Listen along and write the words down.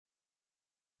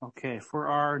Okay, for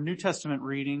our New Testament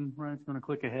reading, I'm going to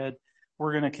click ahead.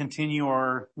 We're going to continue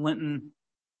our Lenten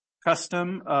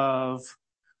custom of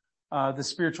the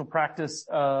spiritual practice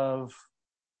of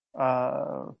Lectio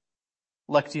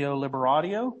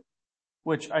Liberatio,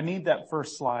 which I need that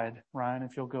first slide, Ryan,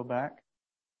 if you'll go back.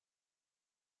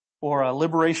 Or a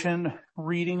liberation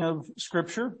reading of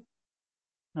Scripture.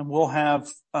 And we'll have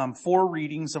 4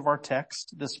 readings of our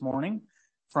text this morning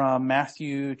from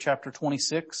Matthew chapter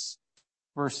 26,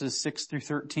 verses 6 through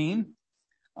 13.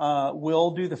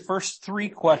 We'll do the first 3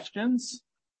 questions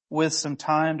with some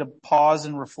time to pause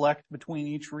and reflect between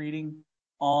each reading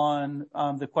on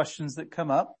the questions that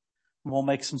come up. We'll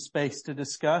make some space to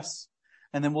discuss.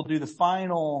 And then we'll do the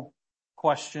final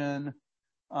question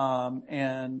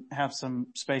and have some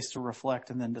space to reflect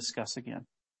and then discuss again.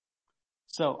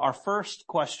 So our first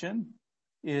question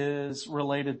is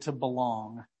related to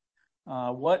belong.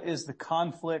 What is the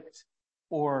conflict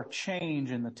or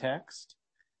change in the text?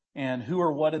 And who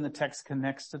or what in the text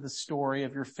connects to the story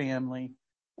of your family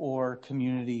or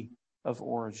community of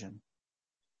origin?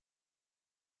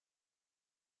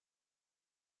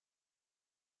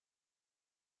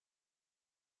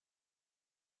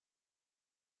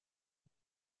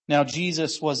 Now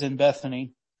Jesus was in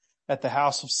Bethany at the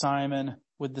house of Simon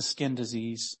with the skin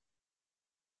disease.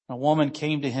 A woman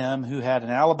came to him who had an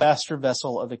alabaster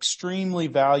vessel of extremely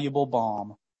valuable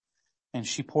balm, and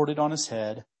she poured it on his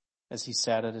head as he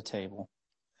sat at a table.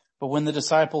 But when the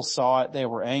disciples saw it, they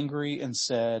were angry and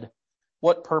said,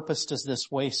 "What purpose does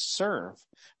this waste serve?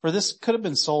 For this could have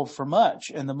been sold for much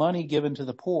and the money given to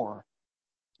the poor."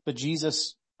 But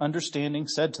Jesus, understanding,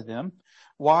 said to them,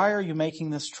 "Why are you making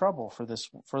this trouble for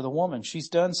the woman? She's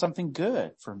done something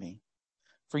good for me.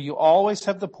 For you always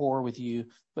have the poor with you,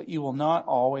 but you will not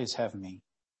always have me.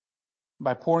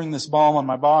 By pouring this balm on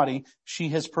my body, she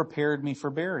has prepared me for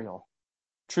burial.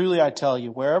 Truly I tell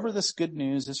you, wherever this good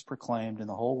news is proclaimed in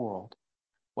the whole world,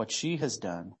 what she has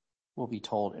done will be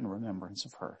told in remembrance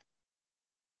of her."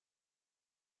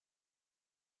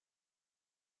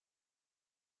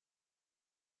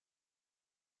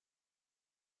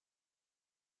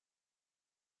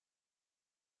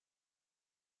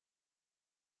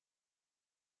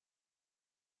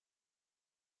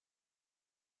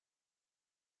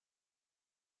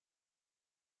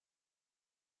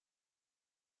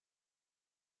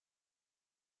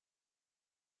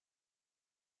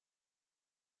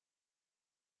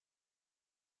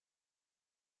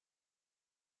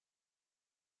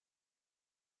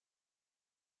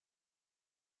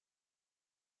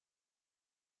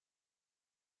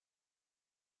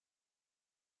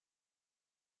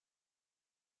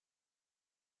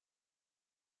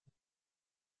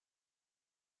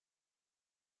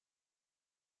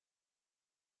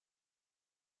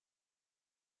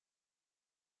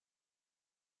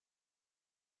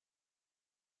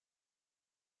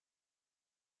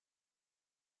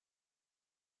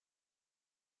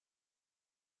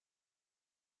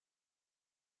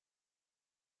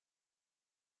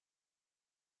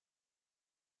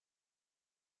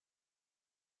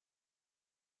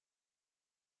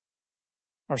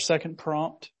 Our second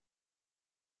prompt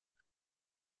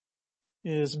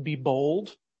is be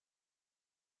bold.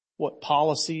 What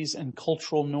policies and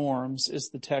cultural norms is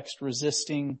the text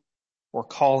resisting or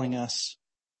calling us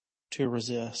to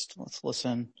resist? Let's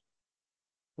listen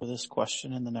for this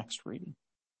question in the next reading.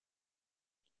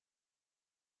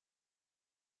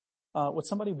 Would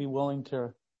somebody be willing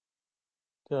to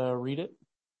read it?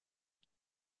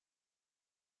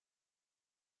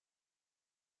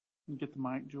 You get the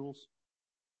mic, Jules.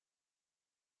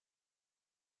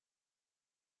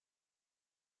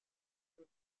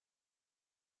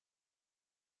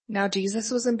 Now Jesus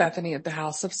was in Bethany at the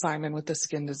house of Simon with the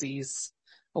skin disease.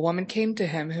 A woman came to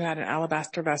him who had an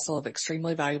alabaster vessel of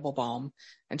extremely valuable balm,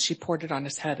 and she poured it on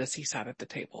his head as he sat at the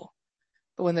table.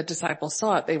 But when the disciples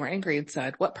saw it, they were angry and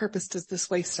said, "What purpose does this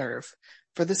waste serve?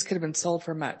 For this could have been sold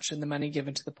for much and the money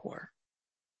given to the poor."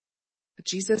 But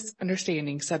Jesus,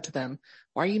 understanding, said to them,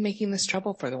 "Why are you making this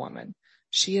trouble for the woman?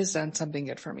 She has done something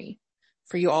good for me.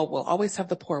 For you all will always have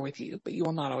the poor with you, but you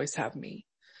will not always have me.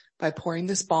 By pouring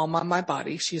this balm on my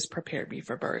body, she has prepared me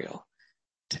for burial.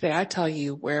 Today I tell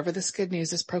you, wherever this good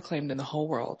news is proclaimed in the whole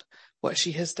world, what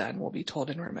she has done will be told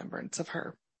in remembrance of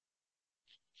her."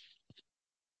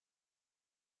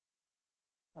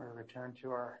 I'll return to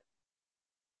our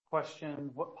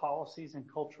question. What policies and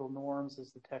cultural norms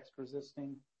is the text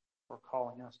resisting or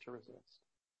calling us to resist?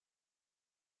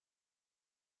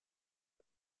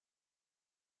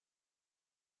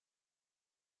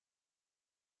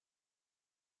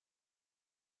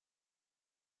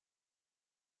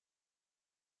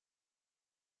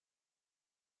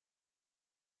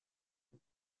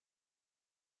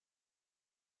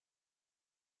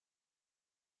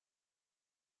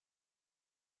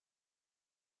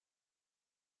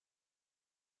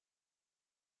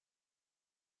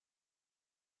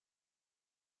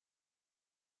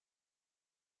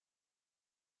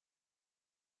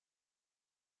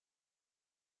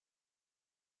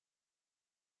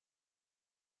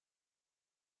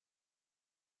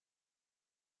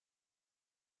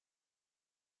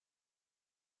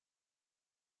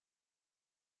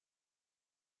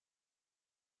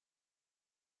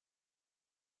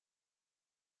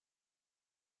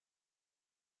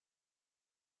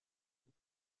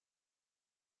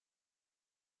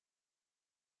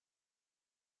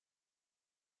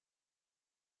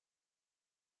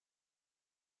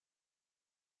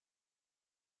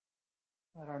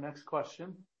 And our next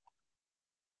question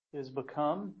is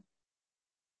become,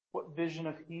 what vision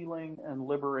of healing and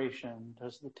liberation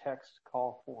does the text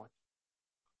call forth?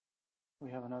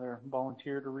 We have another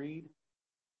volunteer to read.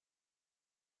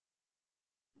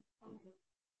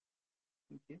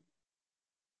 Thank you.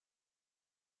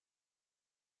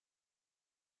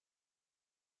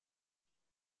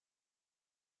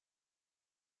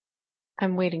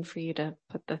 I'm waiting for you to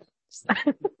put the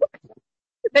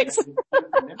next.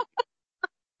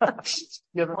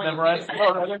 You haven't memorized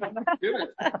it.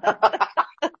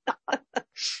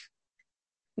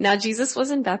 Now Jesus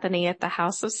was in Bethany at the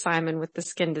house of Simon with the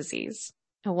skin disease.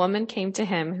 A woman came to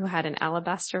him who had an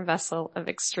alabaster vessel of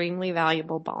extremely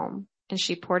valuable balm, and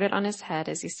she poured it on his head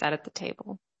as he sat at the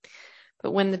table.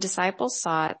 But when the disciples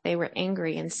saw it, they were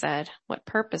angry and said, "What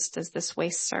purpose does this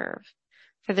waste serve?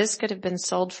 For this could have been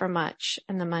sold for much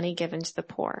and the money given to the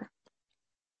poor."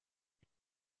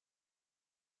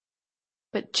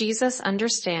 But Jesus,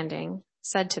 understanding,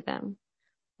 said to them,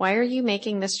 "Why are you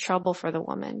making this trouble for the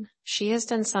woman? She has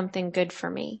done something good for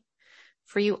me.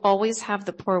 For you always have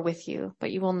the poor with you,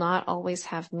 but you will not always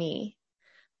have me.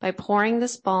 By pouring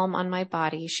this balm on my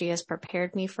body, she has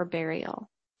prepared me for burial.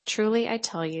 Truly, I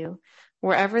tell you,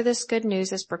 wherever this good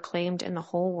news is proclaimed in the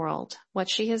whole world, what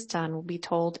she has done will be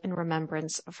told in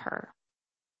remembrance of her."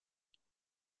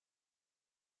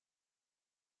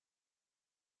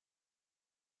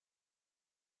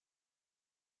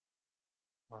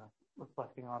 We're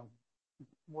reflecting on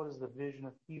what is the vision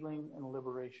of healing and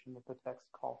liberation that the text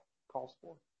calls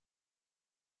for.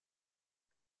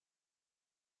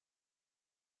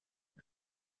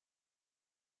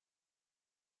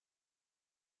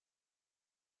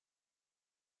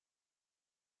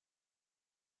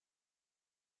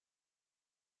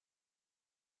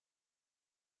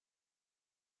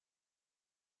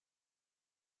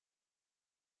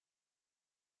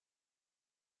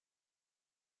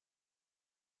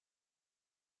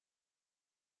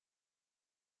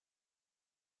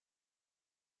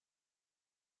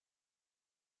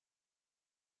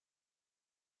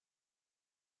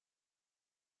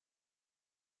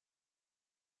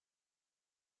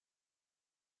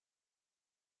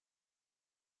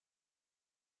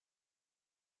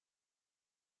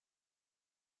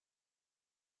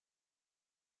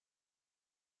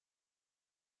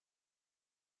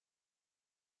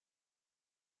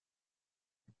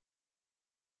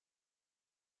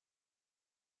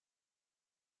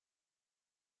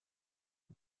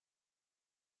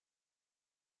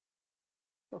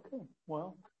 Okay,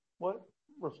 well, what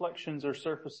reflections are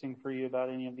surfacing for you about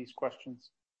any of these questions?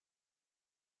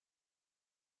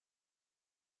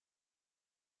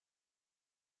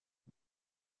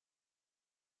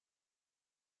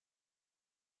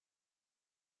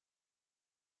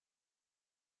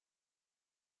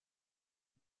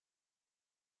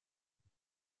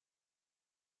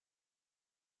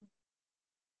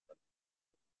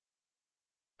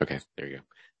 Okay, there you go.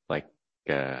 Like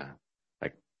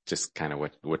just kind of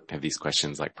what have these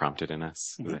questions like prompted in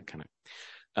us? Mm-hmm. Is that kind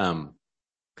of,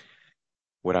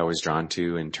 what I was drawn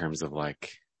to in terms of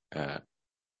like, I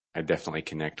definitely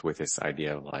connect with this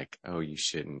idea of like, oh, you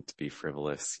shouldn't be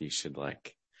frivolous. You should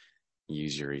like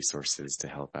use your resources to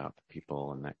help out the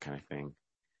people and that kind of thing.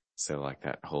 So like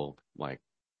that whole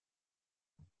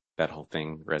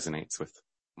thing resonates with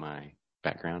my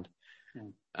background.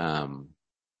 Mm.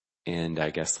 And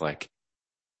I guess like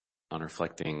on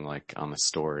reflecting like on the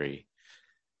story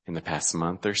in the past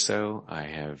month or so, I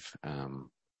have,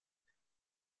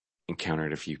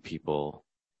 encountered a few people.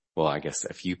 Well, I guess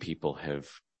a few people have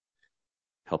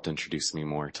helped introduce me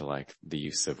more to like the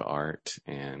use of art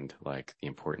and like the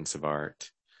importance of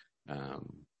art,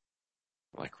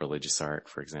 like religious art,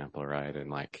 for example, right?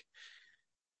 And like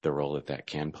the role that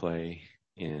can play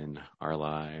in our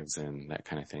lives and that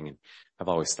kind of thing. And I've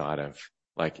always thought of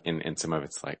like, and some of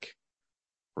it's like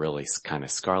really kind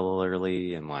of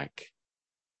scholarly and like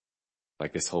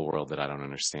this whole world that I don't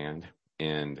understand.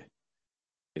 And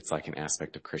it's like an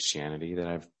aspect of Christianity that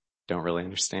I don't really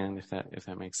understand, if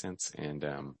that makes sense. And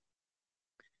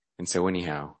so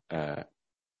anyhow,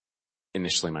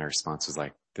 initially my response was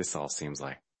like, this all seems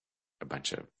like a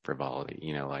bunch of frivolity,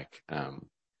 you know, like,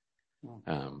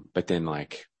 but then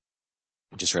like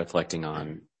just reflecting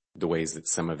on the ways that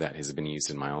some of that has been used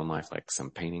in my own life, like some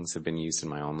paintings have been used in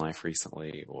my own life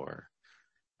recently, or,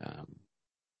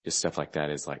 just stuff like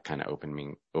that is like kind of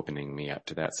opening me up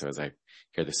to that. So as I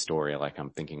hear the story, like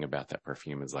I'm thinking about that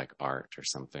perfume as like art or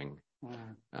something,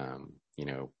 you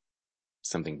know,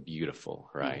 something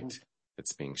beautiful, right? Mm-hmm.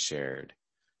 That's being shared.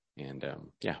 And,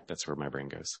 yeah, that's where my brain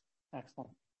goes. Excellent.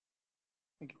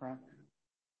 Thank you, Brian.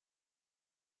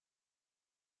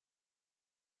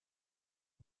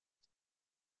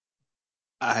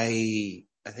 I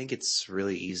think it's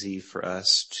really easy for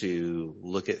us to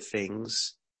look at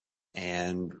things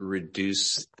and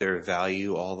reduce their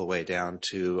value all the way down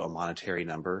to a monetary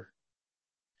number.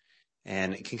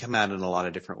 And it can come out in a lot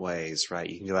of different ways, right?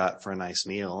 You can go out for a nice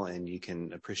meal and you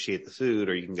can appreciate the food,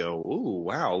 or you can go, ooh,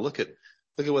 wow, look at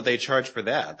what they charge for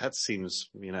that. That seems,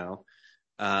 we've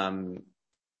done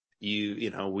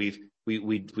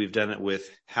it with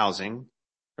housing,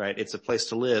 right? It's a place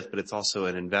to live, but it's also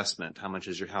an investment. How much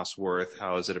is your house worth?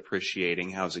 How is it appreciating?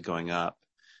 How is it going up?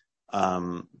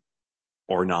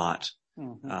 Or not?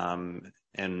 Mm-hmm.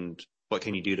 And what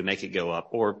can you do to make it go up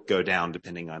or go down,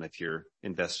 depending on if you're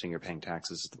investing or paying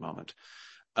taxes at the moment.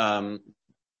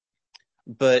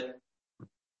 But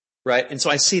right. And so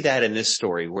I see that in this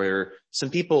story where some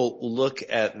people look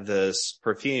at this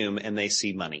perfume and they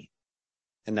see money,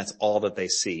 and that's all that they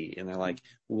see. And they're like,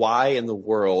 why in the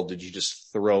world did you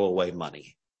just throw away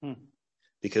money?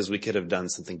 Because we could have done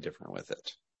something different with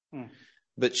it.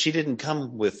 But she didn't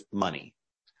come with money.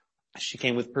 She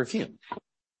came with perfume.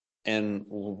 And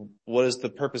what is the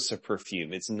purpose of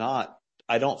perfume?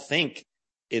 I don't think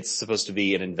it's supposed to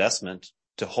be an investment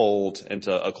to hold and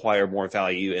to acquire more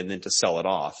value and then to sell it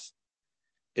off.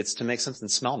 It's to make something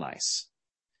smell nice.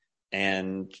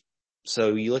 And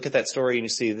so you look at that story and you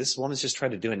see this woman's just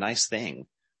trying to do a nice thing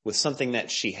with something that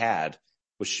she had.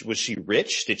 Was she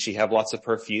rich? Did she have lots of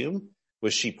perfume?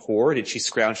 Was she poor? Did she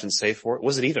scrounge and save for it?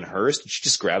 Was it even hers? Did she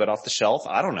just grab it off the shelf?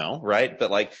 I don't know, right?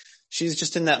 But she's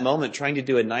just in that moment trying to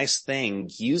do a nice thing,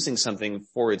 using something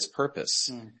for its purpose.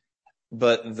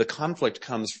 But the conflict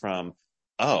comes from,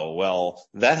 oh, well,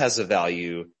 that has a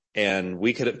value and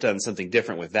we could have done something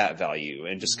different with that value,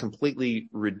 and just completely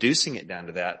reducing it down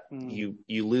to that, you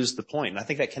lose the point. And I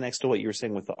think that connects to what you were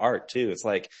saying with the art too. It's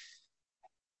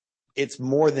it's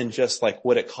more than just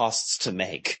what it costs to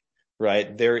make. Right?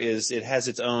 It has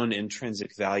its own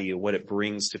intrinsic value, what it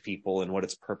brings to people and what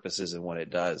its purpose is and what it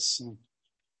does.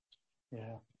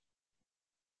 Yeah.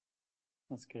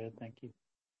 That's good. Thank you.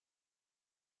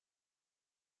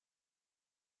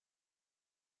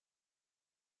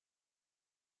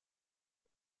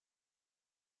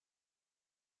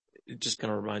 It just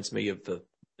kind of reminds me of the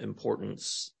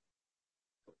importance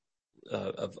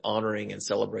of honoring and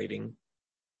celebrating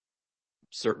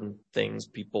certain things,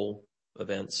 people,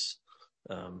 events,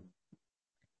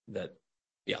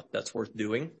 that's worth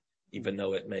doing, even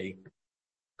though it may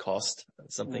cost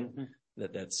something.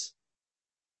 That's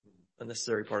a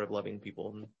necessary part of loving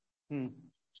people.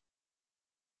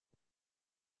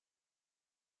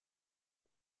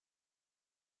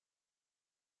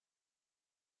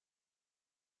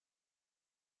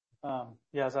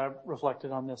 As I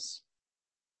reflected on this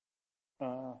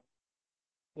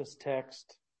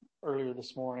text earlier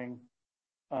this morning,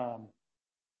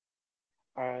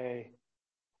 I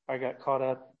got caught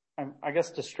up, I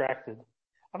guess distracted.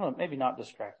 I don't know, maybe not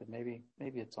distracted. Maybe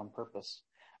it's on purpose.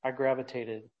 I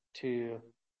gravitated to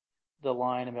the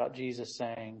line about Jesus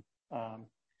saying,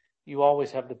 you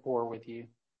always have the poor with you,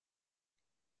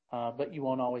 but you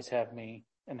won't always have me.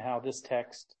 And how this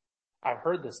text, I've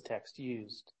heard this text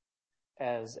used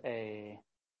as a,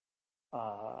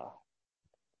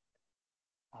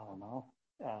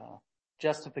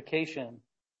 justification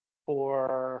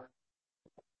for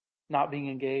not being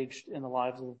engaged in the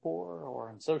lives of the poor, or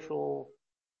in social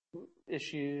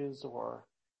issues, or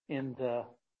in the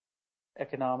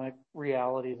economic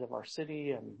realities of our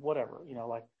city and whatever,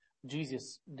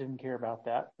 Jesus didn't care about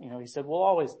that. He said, we'll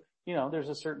always, there's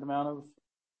a certain amount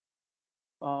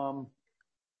of,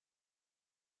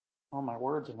 my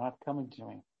words are not coming to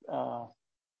me,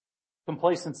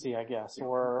 complacency, I guess,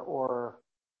 or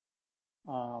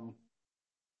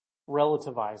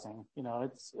relativizing.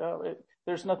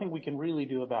 There's nothing we can really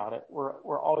do about it.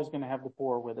 We're always going to have the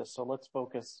poor with us. So let's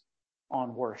focus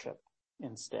on worship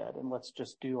instead. And let's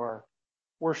just do our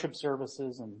worship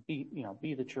services and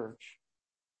be the church.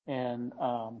 And,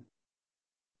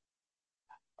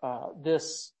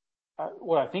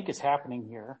 what I think is happening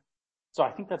here. So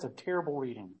I think that's a terrible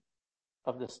reading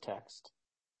of this text.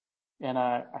 And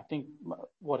I think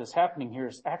what is happening here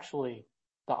is actually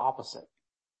the opposite.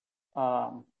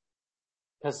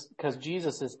 Because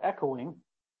Jesus is echoing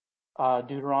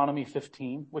Deuteronomy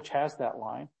 15, which has that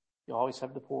line. You always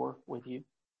have the poor with you.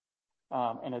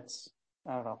 And it's,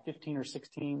 15 or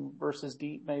 16 verses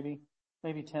deep, maybe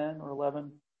 10 or 11.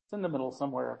 It's in the middle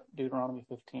somewhere of Deuteronomy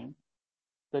 15.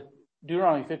 But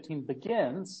Deuteronomy 15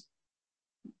 begins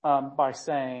by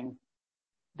saying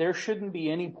there shouldn't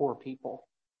be any poor people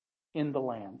in the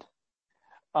land,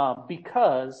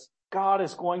 because God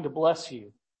is going to bless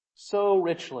you so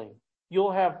richly.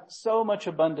 You'll have so much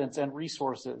abundance and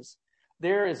resources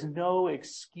there is no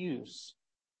excuse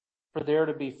for there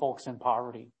to be folks in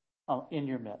poverty in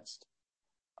your midst,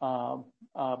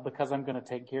 because I'm going to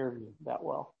take care of you that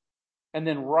well. And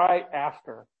then right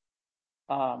after,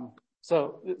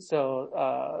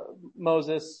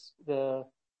 Moses, the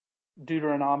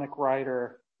Deuteronomic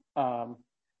writer,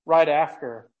 right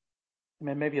after, I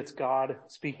mean, maybe it's God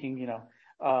speaking,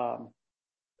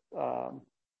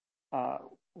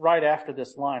 right after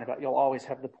this line about you'll always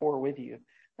have the poor with you.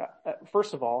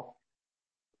 First of all,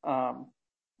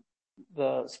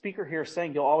 the speaker here is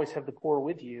saying you'll always have the poor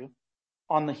with you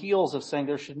on the heels of saying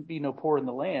there shouldn't be no poor in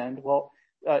the land. Well,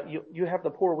 you have the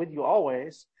poor with you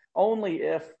always, only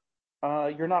if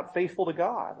you're not faithful to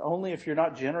God, only if you're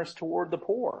not generous toward the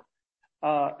poor.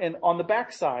 And on the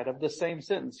backside of the same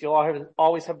sentence, you'll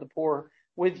always have the poor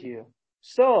with you.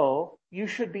 So you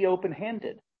should be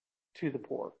open-handed to the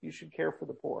poor. You should care for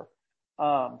the poor.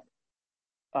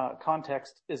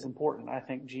 Context is important. I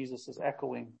think Jesus is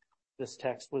echoing this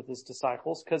text with his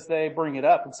disciples because they bring it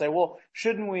up and say, well,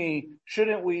 shouldn't we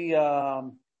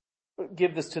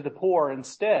give this to the poor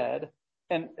instead?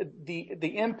 And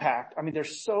the impact, I mean,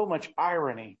 there's so much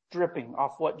irony dripping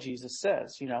off what Jesus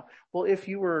says, well, if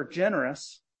you were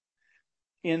generous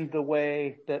in the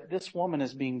way that this woman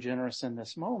is being generous in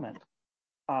this moment,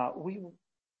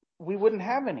 we wouldn't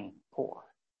have any poor.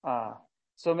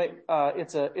 So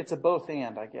it's a both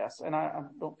and, I guess. And I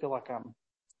don't feel like I'm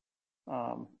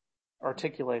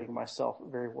articulating myself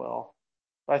very well.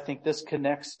 But I think this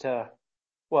connects to,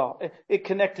 it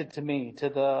connected to me,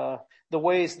 to the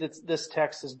ways that this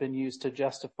text has been used to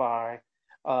justify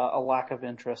a lack of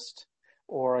interest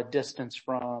or a distance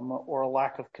from or a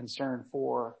lack of concern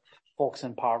for folks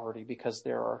in poverty because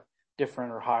there are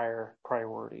different or higher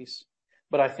priorities.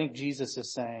 But I think Jesus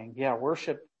is saying,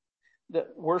 worship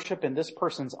in this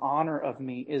person's honor of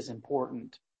me is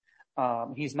important.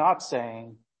 He's not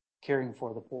saying caring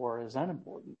for the poor is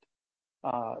unimportant.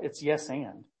 It's yes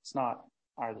and. It's not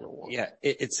either or. Yeah,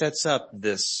 it sets up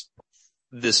this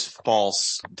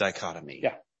false dichotomy.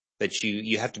 Yeah. That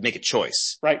you have to make a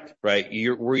choice. Right. Right.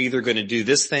 We're either going to do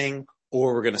this thing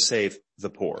or we're going to save the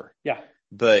poor. Yeah.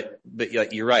 But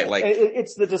you're right. Like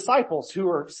it's the disciples who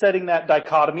are setting that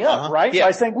dichotomy up, right? Yeah.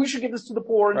 By saying we should give this to the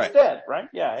poor instead, right?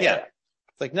 Yeah.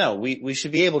 It's like, no, we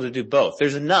should be able to do both.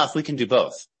 There's enough. We can do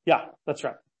both. Yeah, that's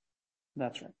right.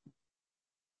 That's right.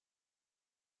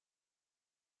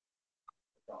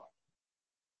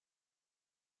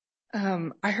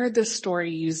 I heard this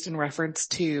story used in reference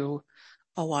to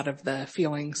a lot of the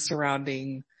feelings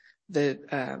surrounding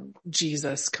the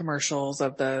Jesus commercials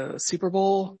of the Super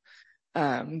Bowl.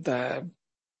 What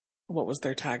was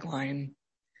their tagline?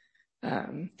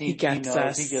 He gets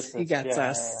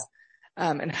us.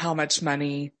 And how much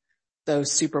money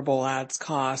those Super Bowl ads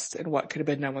cost and what could have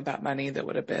been done with that money that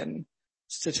would have been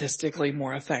statistically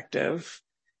more effective.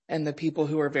 And the people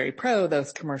who were very pro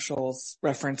those commercials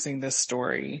referencing this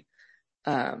story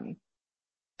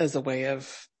as a way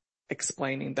of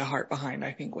explaining the heart behind,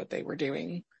 I think, what they were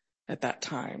doing at that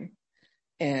time.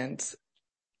 And,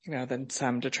 then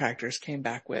some detractors came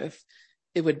back with,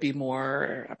 it would be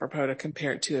more apropos to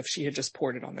compare it to if she had just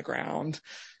poured it on the ground,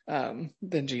 than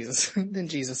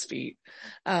Jesus' feet.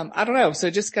 I don't know. So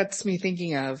it just gets me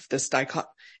thinking of this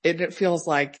it feels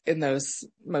like in those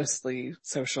mostly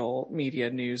social media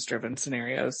news driven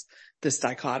scenarios, this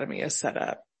dichotomy is set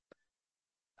up.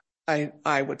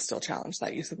 I would still challenge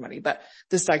that use of money, but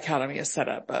this dichotomy is set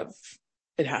up of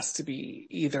it has to be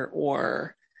either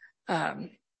or.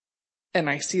 And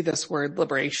I see this word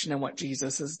liberation and what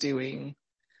Jesus is doing.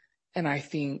 And I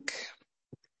think,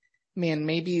 man,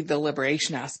 maybe the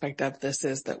liberation aspect of this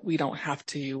is that we don't have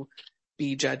to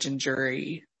be judge and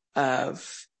jury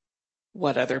of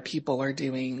what other people are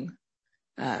doing,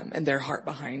 and their heart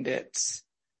behind it.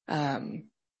 And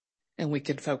we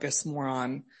could focus more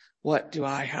on what do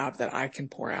I have that I can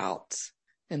pour out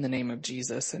in the name of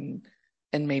Jesus and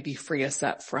maybe free us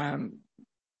up from,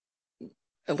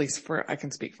 at least I can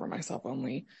speak for myself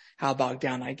only, how bogged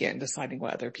down I get in deciding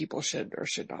what other people should or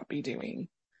should not be doing,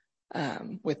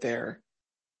 with their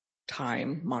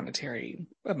time, monetary,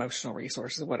 emotional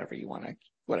resources, whatever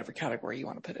category you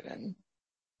want to put it in.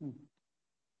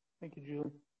 Thank you,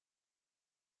 Julie.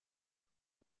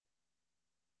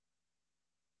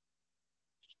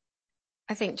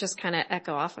 I think just kind of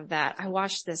echo off of that. I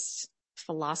watched this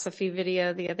philosophy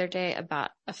video the other day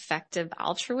about effective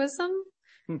altruism.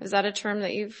 Is that a term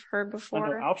that you've heard before?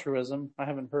 I know altruism. I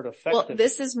haven't heard effective. Well,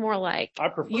 this is more like I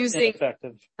prefer using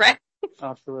ineffective. Right.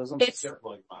 Altruism. It's,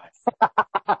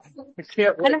 I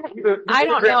can't wait. I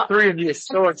don't know. Three of you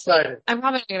so excited. I'm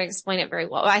probably not going to explain it very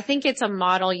well. I think it's a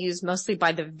model used mostly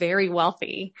by the very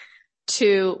wealthy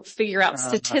to figure out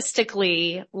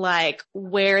statistically, like,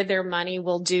 where their money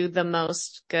will do the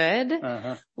most good.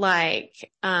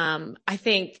 Like, I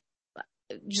think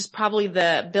just probably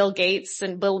the Bill Gates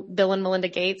and Bill and Melinda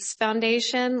Gates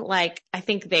Foundation, like, I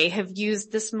think they have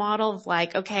used this model of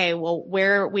like, okay, well,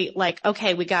 we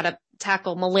gotta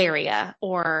tackle malaria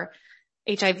or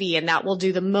HIV, and that will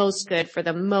do the most good for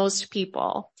the most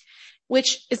people,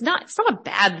 which is it's not a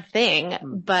bad thing,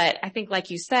 but I think,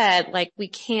 like you said, like,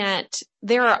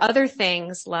 there are other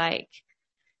things, like,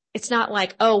 it's not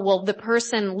like, oh, well, the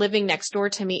person living next door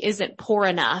to me isn't poor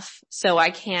enough, so I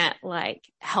can't, like,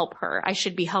 help her. I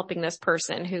should be helping this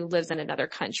person who lives in another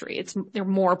country. They're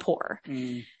more poor.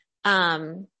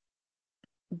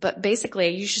 But basically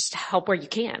you just help where you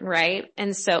can, right?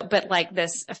 And so, but like,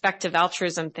 this effective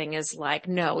altruism thing is like,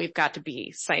 no, we've got to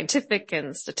be scientific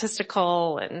and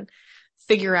statistical and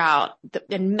figure out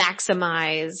and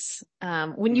maximize.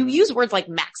 When you use words like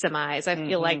maximize, I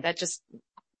feel like that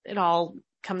it all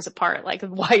comes apart, like,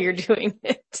 why you're doing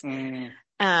it. It's not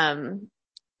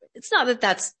that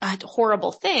that's a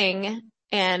horrible thing,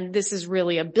 and this is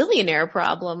really a billionaire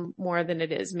problem more than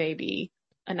it is maybe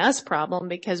an us problem,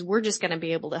 because we're just going to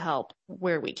be able to help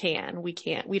where we can. We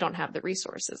don't have the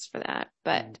resources for that.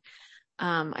 But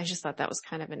I just thought that was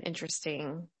kind of an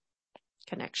interesting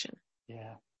connection.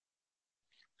 Yeah.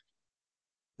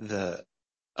 The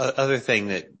other thing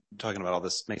that talking about all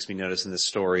this makes me notice in this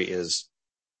story is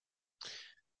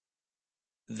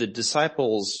the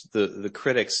disciples, the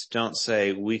critics don't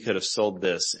say, we could have sold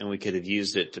this and we could have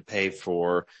used it to pay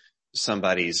for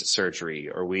somebody's surgery,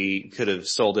 or we could have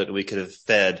sold it and we could have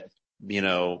fed,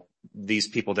 these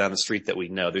people down the street that we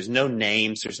know. There's no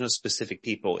names. There's no specific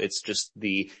people. It's just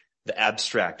the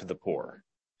abstract of the poor.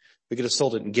 We could have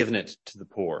sold it and given it to the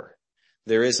poor.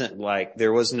 There's a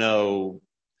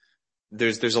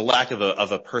lack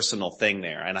of a personal thing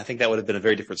there. And I think that would have been a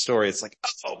very different story. It's like,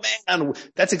 oh man,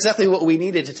 that's exactly what we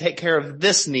needed to take care of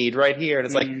this need right here. And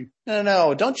it's like,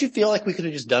 no. Don't you feel like we could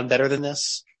have just done better than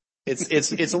this?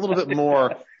 It's a little bit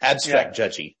more abstract,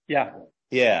 judgy. Yeah.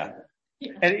 Yeah.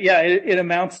 And it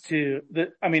amounts to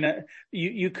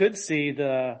you could see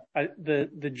the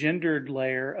gendered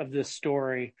layer of this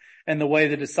story and the way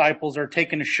the disciples are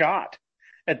taking a shot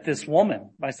at this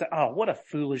woman by saying, oh, what a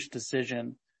foolish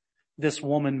decision this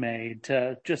woman made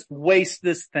to just waste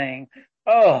this thing.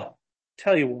 Oh,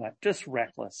 tell you what, just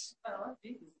reckless. Why are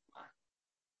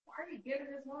you giving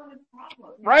this woman a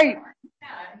problem? Right.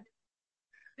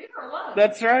 Leave her alone.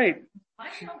 That's right.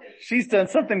 She's done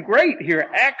something great here,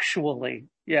 actually.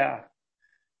 Yeah.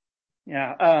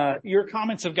 Your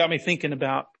comments have got me thinking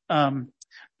about,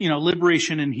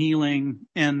 liberation and healing.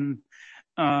 And,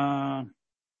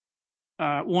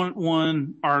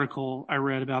 one article I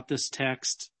read about this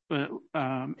text,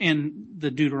 in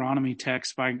the Deuteronomy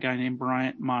text by a guy named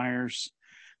Bryant Myers,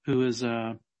 who is,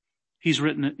 he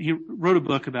wrote a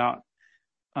book about,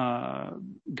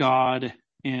 God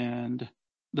and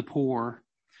the poor.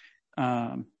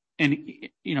 And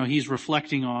he's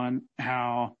reflecting on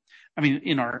how,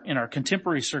 in our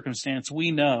contemporary circumstance,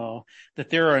 we know that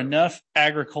there are enough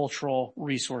agricultural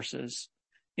resources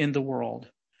in the world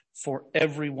for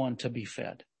everyone to be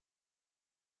fed.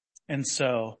 And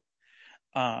so,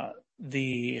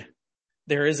 there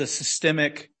is a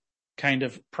systemic kind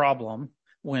of problem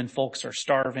when folks are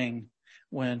starving,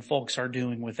 when folks are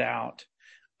doing without,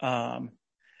 to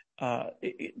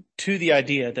the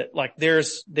idea that, like, there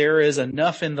is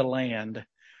enough in the land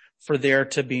for there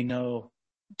to be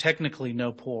technically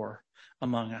no poor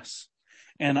among us.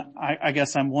 And I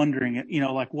guess I'm wondering,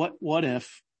 what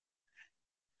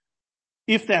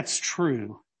if that's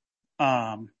true,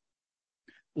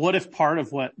 what if part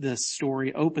of what this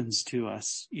story opens to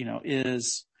us,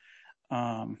 is,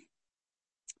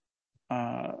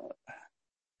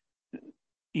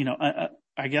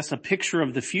 I guess a picture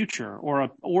of the future,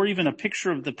 or even a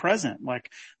picture of the present, like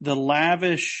the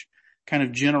lavish kind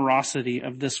of generosity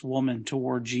of this woman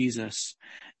toward Jesus.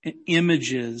 It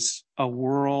images a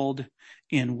world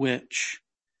in which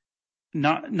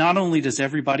not only does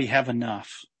everybody have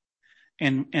enough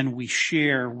and we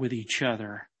share with each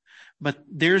other, but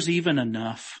there's even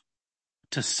enough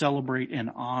to celebrate and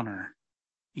honor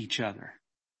each other.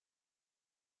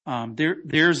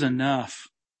 There's enough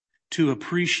to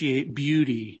appreciate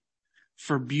beauty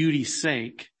for beauty's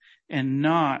sake and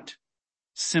not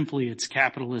simply its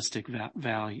capitalistic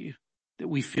value, that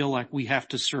we feel like we have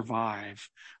to survive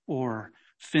or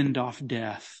fend off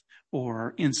death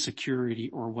or insecurity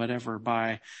or whatever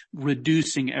by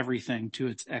reducing everything to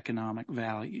its economic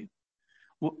value.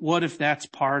 What if that's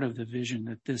part of the vision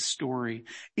that this story,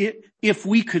 if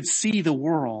we could see the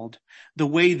world the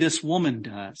way this woman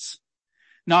does,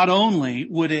 not only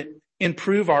would it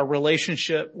improve our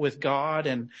relationship with God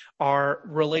and our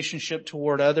relationship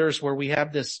toward others, where we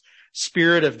have this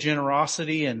spirit of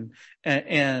generosity and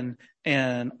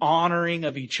honoring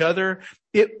of each other,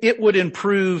 it would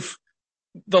improve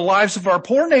the lives of our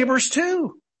poor neighbors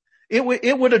too. It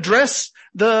would address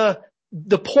the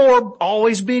poor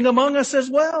always being among us as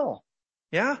well.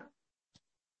 Yeah.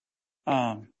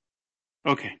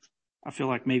 Okay. I feel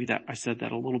like maybe that I said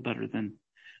that a little better than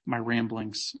my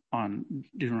ramblings on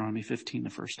Deuteronomy 15 the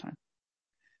first time.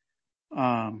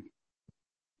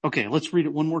 Okay, let's read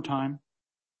it one more time.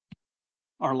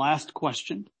 Our last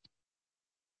question.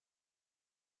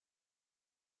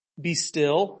 Be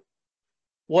still.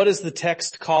 What is the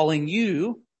text calling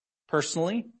you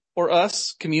personally or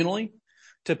us communally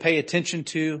to pay attention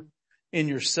to in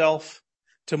yourself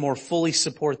to more fully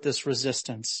support this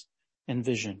resistance and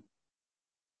vision?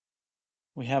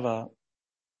 We have a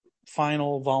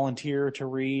final volunteer to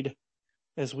read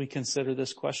as we consider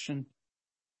this question.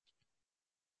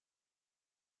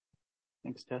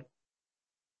 Thanks, Ted.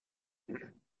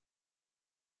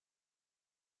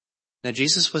 Now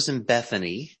Jesus was in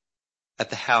Bethany at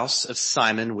the house of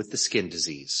Simon with the skin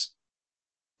disease.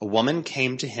 A woman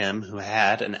came to him who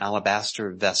had an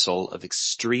alabaster vessel of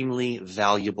extremely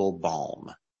valuable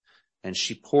balm, and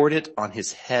she poured it on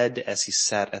his head as he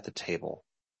sat at the table.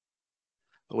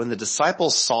 But when the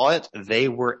disciples saw it, they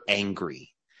were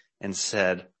angry and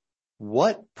said,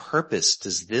 "What purpose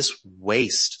does this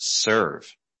waste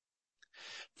serve?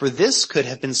 For this could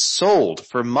have been sold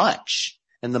for much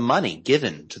and the money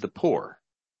given to the poor."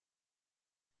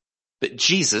 But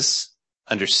Jesus,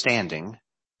 understanding,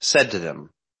 said to them,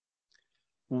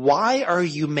 "Why are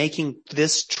you making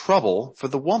this trouble for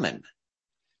the woman?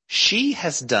 She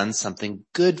has done something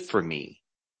good for me.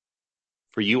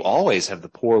 For you always have the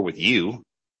poor with you,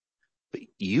 but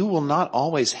you will not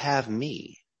always have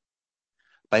me.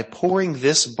 By pouring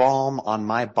this balm on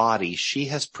my body, she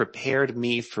has prepared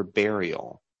me for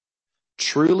burial.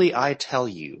 Truly I tell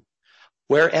you,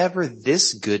 wherever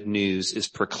this good news is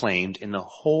proclaimed in the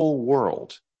whole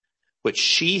world, what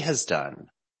she has done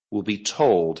will be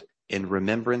told in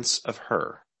remembrance of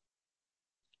her."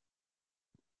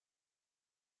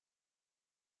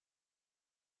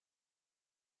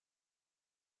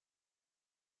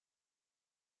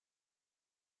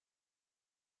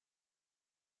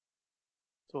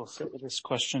 So we'll sit with this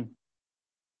question.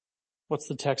 What's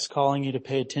the text calling you to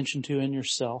pay attention to in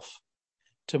yourself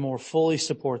to more fully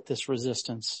support this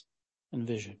resistance and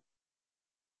vision?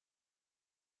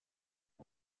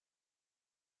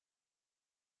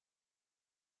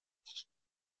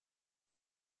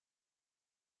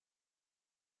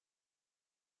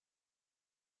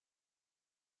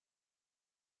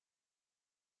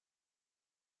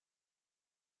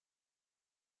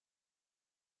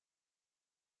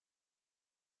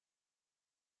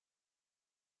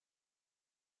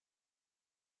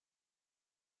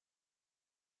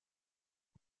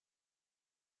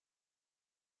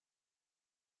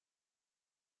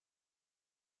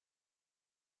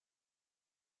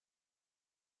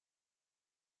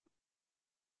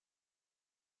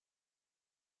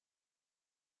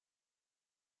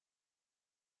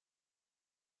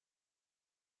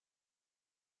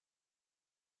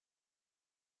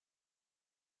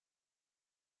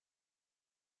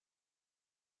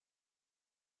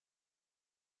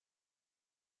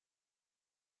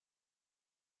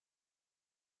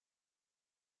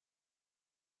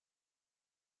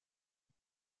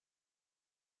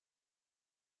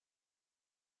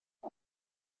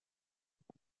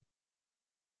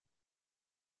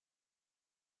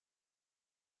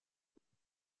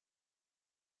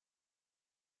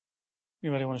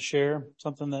 Anybody want to share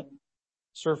something that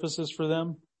surfaces for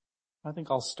them? I think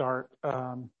I'll start,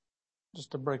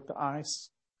 just to break the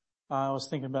ice. I was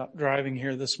thinking about driving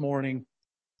here this morning.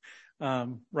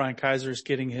 Ryan Kaiser's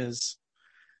getting his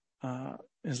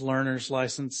learner's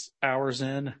license hours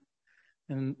in.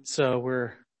 And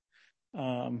so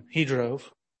he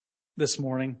drove this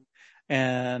morning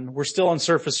and we're still on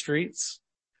surface streets.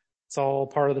 It's all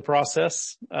part of the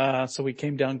process. So we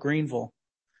came down Greenville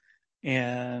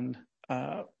and,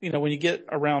 when you get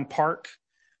around Park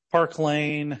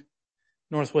Lane,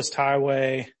 Northwest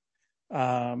Highway,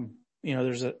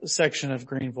 there's a section of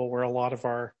Greenville where a lot of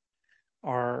our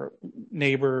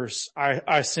neighbors, I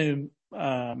assume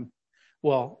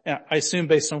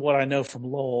based on what I know from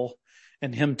Lowell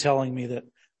and him telling me that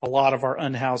a lot of our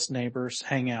unhoused neighbors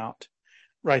hang out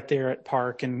right there at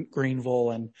Park and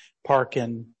Greenville and Park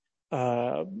and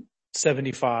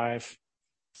 75.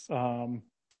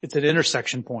 It's an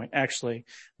intersection point actually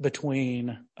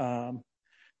between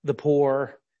the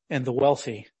poor and the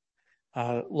wealthy.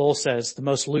 Lowell says the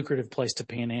most lucrative place to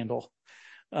panhandle.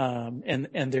 And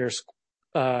there's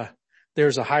a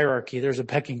hierarchy, there's a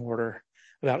pecking order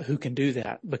about who can do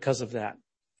that because of that.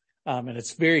 And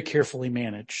it's very carefully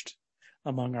managed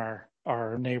among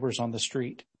our neighbors on the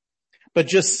street. But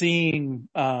just seeing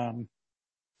a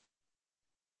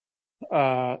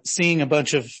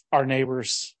bunch of our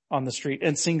neighbors on the street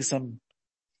and seeing some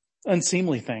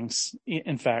unseemly things,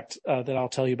 in fact, that I'll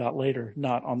tell you about later,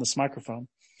 not on this microphone.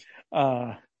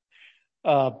 But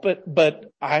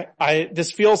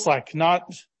this feels like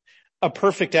not a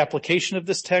perfect application of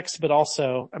this text, but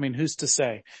also, I mean, who's to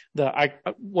say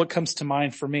what comes to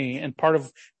mind for me, and part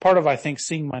of, I think,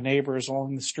 seeing my neighbors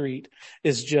along the street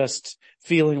is just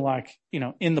feeling like,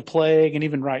 in the plague and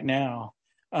even right now,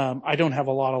 I don't have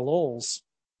a lot of lulls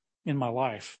in my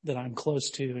life that I'm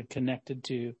close to and connected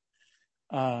to.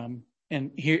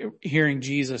 And hearing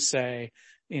Jesus say,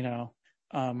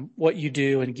 what you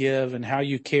do and give and how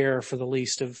you care for the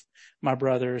least of my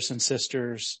brothers and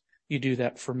sisters, you do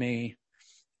that for me.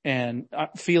 And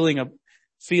feeling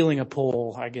a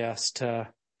pull, I guess, to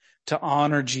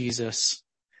honor Jesus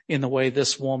in the way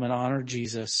this woman honored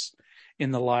Jesus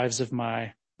in the lives of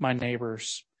my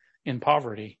neighbors in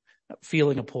poverty,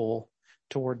 feeling a pull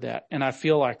toward that. And I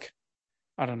feel like,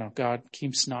 I don't know, God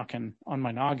keeps knocking on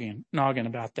my noggin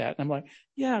about that. And I'm like,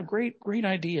 yeah, great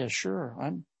idea. Sure.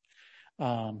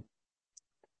 But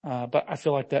I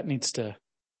feel like that needs to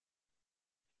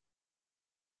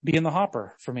be in the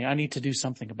hopper for me. I need to do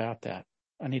something about that.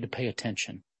 I need to pay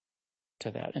attention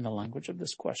to that in the language of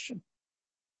this question.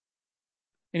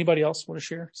 Anybody else want to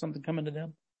share something coming to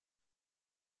them?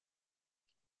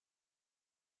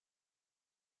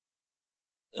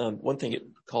 One thing it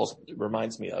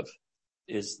reminds me of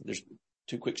is there's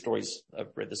two quick stories I've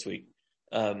read this week.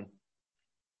 I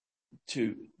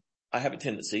have a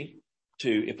tendency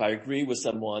to, if I agree with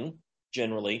someone,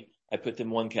 generally, I put them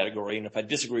in one category, and if I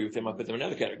disagree with them, I put them in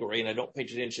another category, and I don't pay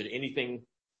attention to anything.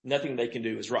 Nothing they can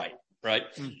do is right?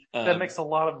 That makes a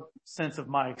lot of sense of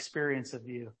my experience of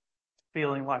you,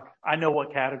 feeling like I know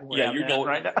what category I'm in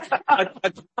right now.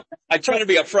 I try to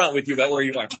be upfront with you about where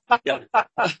you are. Yeah.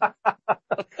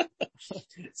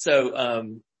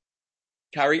 So,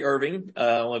 Kyrie Irving,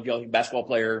 one of y'all, basketball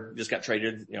player, just got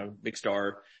traded, big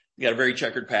star. He got a very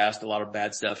checkered past, a lot of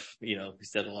bad stuff. He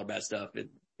said a lot of bad stuff.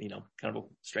 Kind of a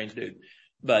strange dude.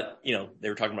 But, they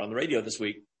were talking about on the radio this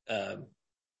week.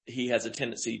 He has a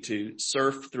tendency to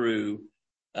surf through,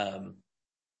 the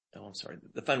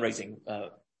fundraising,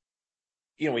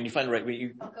 when you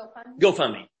fundraise,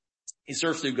 GoFundMe. He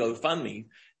surfs through GoFundMe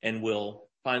and will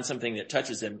find something that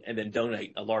touches him and then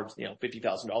donate a large,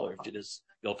 $50,000 to this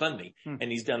GoFundMe.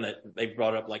 And he's done that. They've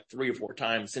brought up like 3 or 4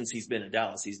 times since he's been in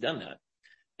Dallas. He's done that.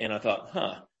 And I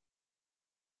thought,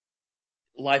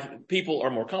 people are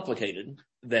more complicated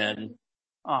than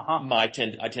I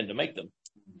tend to make them.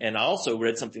 And I also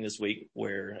read something this week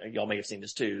where y'all may have seen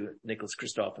this too. Nicholas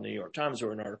Kristof in the New York Times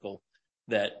wrote an article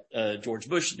that George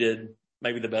Bush did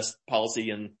maybe the best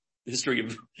policy in the history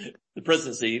of the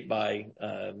presidency by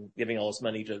giving all this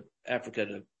money to Africa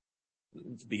to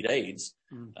beat AIDS.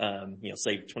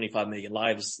 Save 25 million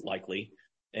lives likely.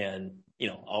 And,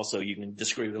 also you can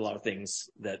disagree with a lot of things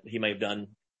that he may have done,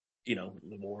 the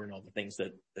war and all the things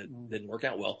that didn't work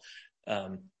out well.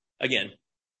 Again,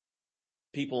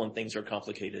 people and things are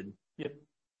complicated. Yep.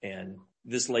 And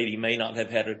this lady may not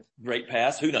have had a great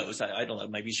past. Who knows? I don't know.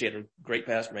 Maybe she had a great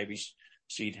past, or maybe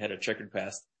she'd had a checkered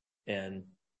past,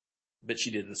 but she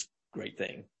did this great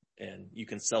thing. And you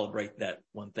can celebrate that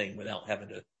one thing without having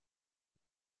to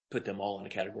put them all in a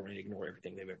category and ignore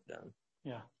everything they've ever done.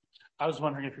 Yeah. I was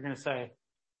wondering if you're going to say,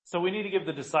 so we need to give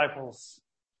the disciples,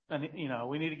 and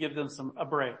we need to give them a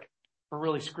break for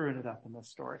really screwing it up in this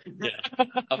story. Yeah.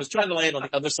 I was trying to land on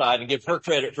the other side and give her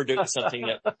credit for doing something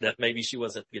that maybe she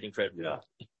wasn't getting credit for. Yeah.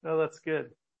 No, that's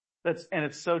good. And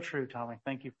it's so true, Tommy.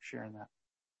 Thank you for sharing that.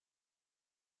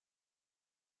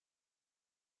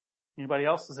 Anybody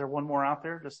else? Is there one more out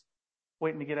there just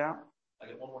waiting to get out? I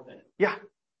got one more thing. Yeah.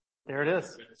 There it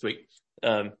is. Sweet.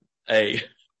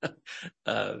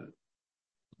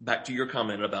 Back to your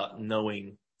comment about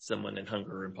knowing someone in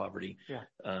hunger and poverty.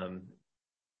 Yeah.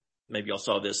 Maybe y'all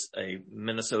saw this. A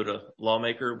Minnesota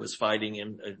lawmaker was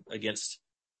fighting against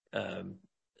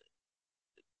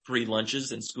free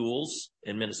lunches in schools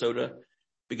in Minnesota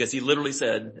because he literally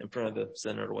said in front of the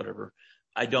Senate or whatever,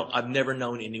 I've never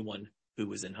known anyone who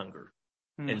was in hunger.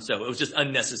 And so it was just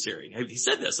unnecessary. He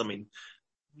said this. I mean,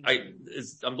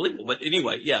 it's unbelievable. But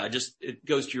anyway, yeah, it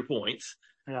goes to your point.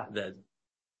 Yeah. That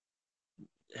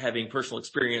having personal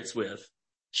experience with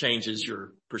changes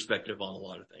your perspective on a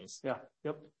lot of things. Yeah.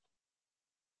 Yep.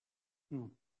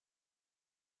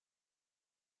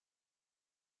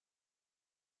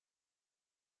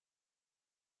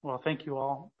 Well, thank you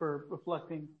all for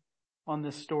reflecting on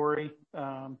this story.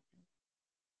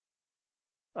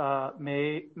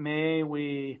 May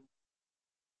we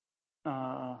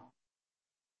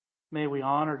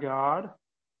honor God,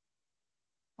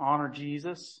 honor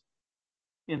Jesus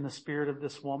in the spirit of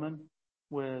this woman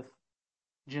with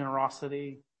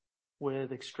generosity,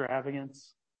 with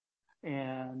extravagance,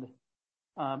 and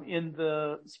in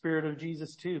the spirit of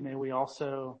Jesus too. May we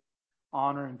also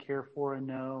honor and care for and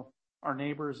know our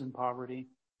neighbors in poverty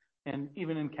and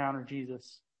even encounter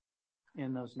Jesus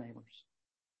in those neighbors.